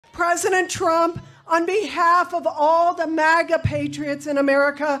President Trump, on behalf of all the MAGA patriots in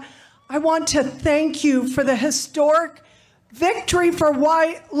America, I want to thank you for the historic victory for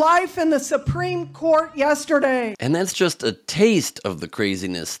life in the Supreme Court yesterday. And that's just a taste of the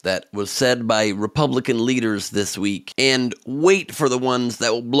craziness that was said by Republican leaders this week. And wait for the ones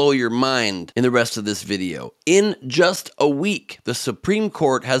that will blow your mind in the rest of this video. In just a week, the Supreme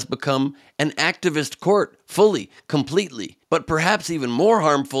Court has become an activist court, fully, completely. But perhaps even more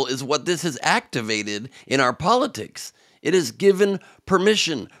harmful is what this has activated in our politics. It has given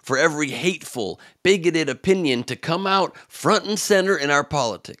permission for every hateful, bigoted opinion to come out front and center in our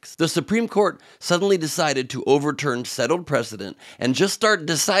politics. The Supreme Court suddenly decided to overturn settled precedent and just start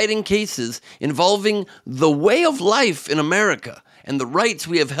deciding cases involving the way of life in America and the rights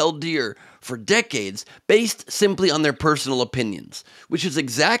we have held dear for decades based simply on their personal opinions, which is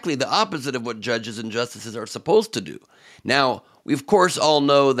exactly the opposite of what judges and justices are supposed to do. Now, we of course all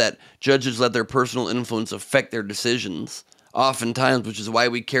know that judges let their personal influence affect their decisions, oftentimes, which is why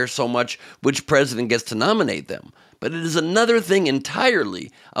we care so much which president gets to nominate them. But it is another thing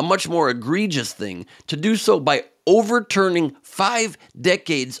entirely, a much more egregious thing, to do so by overturning 5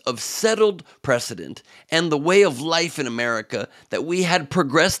 decades of settled precedent and the way of life in America that we had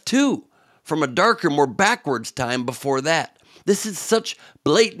progressed to from a darker, more backwards time before that. This is such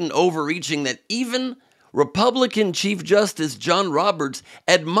blatant overreaching that even Republican Chief Justice John Roberts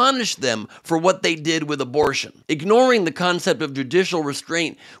admonished them for what they did with abortion, ignoring the concept of judicial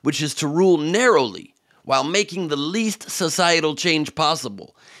restraint, which is to rule narrowly while making the least societal change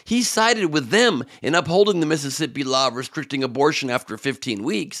possible. He sided with them in upholding the Mississippi law restricting abortion after 15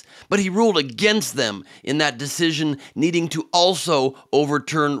 weeks, but he ruled against them in that decision, needing to also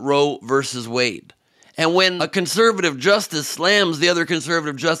overturn Roe v Wade. And when a conservative justice slams the other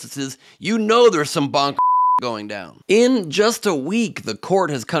conservative justices, you know there's some bonk going down. In just a week, the court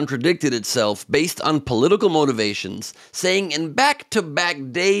has contradicted itself based on political motivations, saying in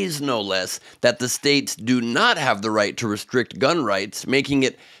back-to-back days, no less, that the states do not have the right to restrict gun rights, making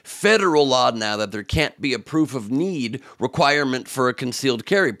it federal law now that there can't be a proof of need requirement for a concealed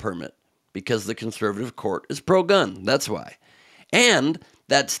carry permit, because the conservative court is pro-gun, that's why. And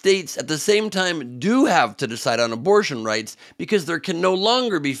that states at the same time do have to decide on abortion rights because there can no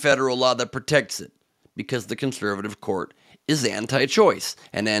longer be federal law that protects it, because the conservative court is anti-choice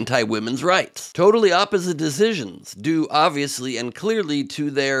and anti-women's rights. Totally opposite decisions, due obviously and clearly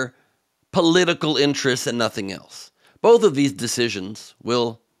to their political interests and nothing else. Both of these decisions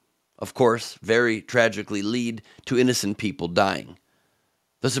will, of course, very tragically lead to innocent people dying.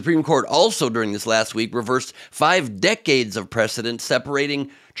 The Supreme Court also during this last week reversed 5 decades of precedent separating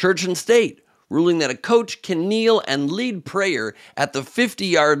church and state, ruling that a coach can kneel and lead prayer at the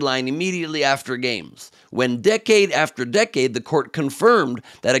 50-yard line immediately after games, when decade after decade the court confirmed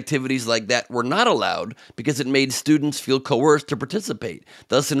that activities like that were not allowed because it made students feel coerced to participate,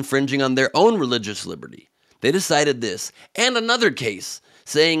 thus infringing on their own religious liberty. They decided this, and another case,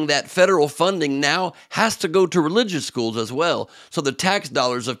 saying that federal funding now has to go to religious schools as well, so the tax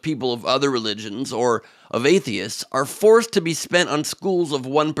dollars of people of other religions or of atheists are forced to be spent on schools of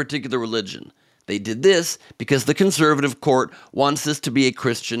one particular religion. They did this because the conservative court wants this to be a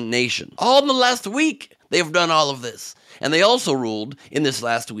Christian nation. All in the last week, they have done all of this. And they also ruled in this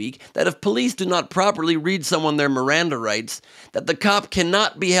last week that if police do not properly read someone their Miranda rights, that the cop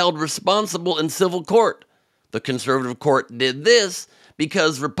cannot be held responsible in civil court. The conservative court did this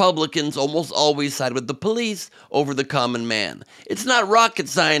because Republicans almost always side with the police over the common man. It's not rocket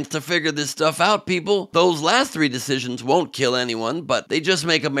science to figure this stuff out, people. Those last 3 decisions won't kill anyone, but they just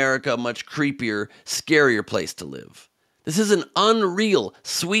make America a much creepier, scarier place to live. This is an unreal,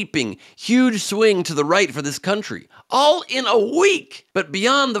 sweeping, huge swing to the right for this country, all in a week. But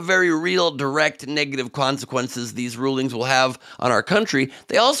beyond the very real, direct, negative consequences these rulings will have on our country,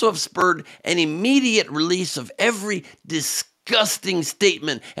 they also have spurred an immediate release of every disgusting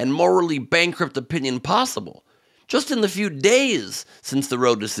statement and morally bankrupt opinion possible. Just in the few days since the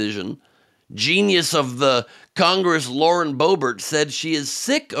Roe decision, genius of the Congress Lauren Boebert said she is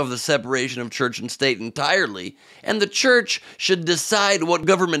sick of the separation of church and state entirely, and the church should decide what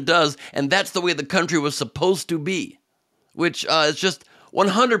government does, and that's the way the country was supposed to be. Which is just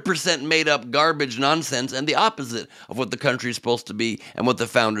 100% made up garbage nonsense and the opposite of what the country is supposed to be and what the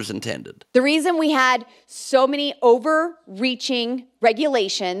founders intended. The reason we had so many overreaching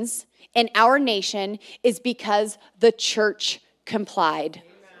regulations in our nation is because the church complied.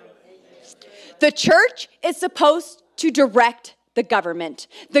 The church is supposed to direct the government.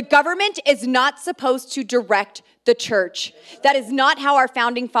 The government is not supposed to direct the church. That is not how our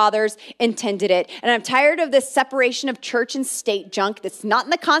founding fathers intended it. And I'm tired of this separation of church and state junk that's not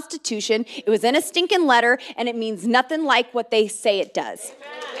in the Constitution. It was in a stinking letter, and it means nothing like what they say it does.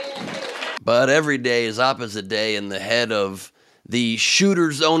 But every day is opposite day in the head of the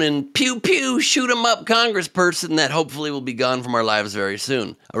shooters owning pew pew shoot 'em up congressperson that hopefully will be gone from our lives very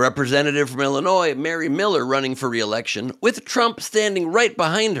soon. A representative from Illinois, Mary Miller, running for re-election, with Trump standing right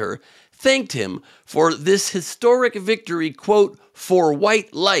behind her, thanked him for this historic victory, quote, for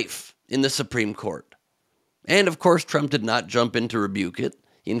white life in the Supreme Court. And of course, Trump did not jump in to rebuke it.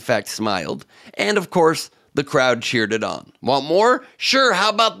 He in fact smiled. And of course, the crowd cheered it on. Want more? Sure, how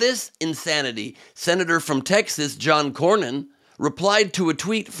about this insanity? Senator from Texas, John Cornyn, replied to a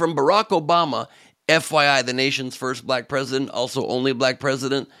tweet from Barack Obama, FYI, the nation's first black president, also only black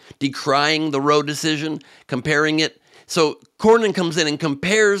president, decrying the Roe decision, comparing it. So Cornyn comes in and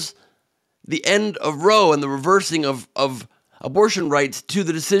compares the end of Roe and the reversing of abortion rights to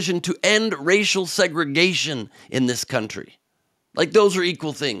the decision to end racial segregation in this country. Like those are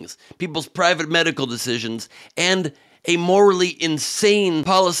equal things. People's private medical decisions and a morally insane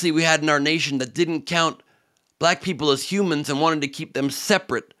policy we had in our nation that didn't count black people as humans and wanted to keep them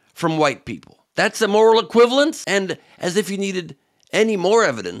separate from white people. That's a moral equivalence? And as if you needed any more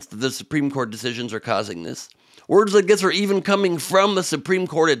evidence that the Supreme Court decisions are causing this, words like this are even coming from the Supreme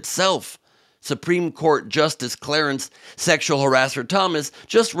Court itself. Supreme Court Justice Clarence Sexual Harasser Thomas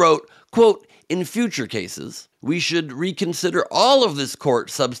just wrote, quote, in future cases, we should reconsider all of this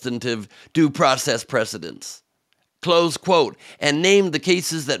court substantive due process precedents, close quote, and named the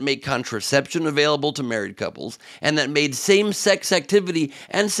cases that make contraception available to married couples and that made same-sex activity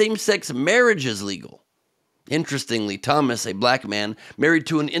and same-sex marriages legal. Interestingly, Thomas, a black man married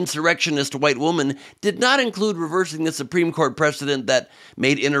to an insurrectionist white woman, did not include reversing the Supreme Court precedent that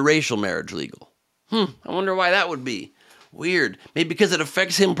made interracial marriage legal. I wonder why that would be. Weird. Maybe because it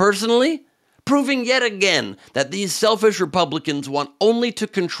affects him personally? Proving yet again that these selfish Republicans want only to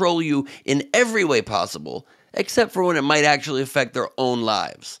control you in every way possible, except for when it might actually affect their own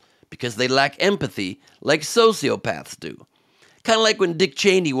lives, because they lack empathy like sociopaths do. Kind of like when Dick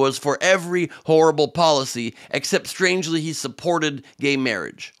Cheney was for every horrible policy, except strangely he supported gay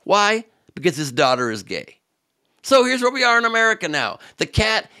marriage. Why? Because his daughter is gay. So here's where we are in America now. The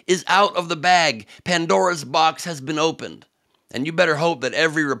cat is out of the bag. Pandora's box has been opened. And you better hope that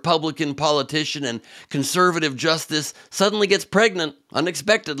every Republican politician and conservative justice suddenly gets pregnant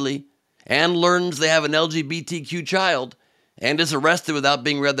unexpectedly and learns they have an LGBTQ child and is arrested without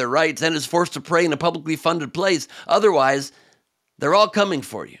being read their rights and is forced to pray in a publicly funded place. Otherwise, they're all coming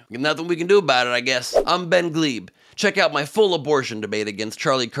for you. Nothing we can do about it, I guess. I'm Ben Gleib. Check out my full abortion debate against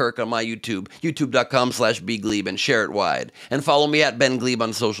Charlie Kirk on my YouTube, youtube.com/bgleib, and share it wide. And follow me at Ben Gleib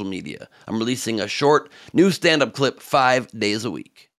on social media. I'm releasing a short, new stand-up clip 5 days a week.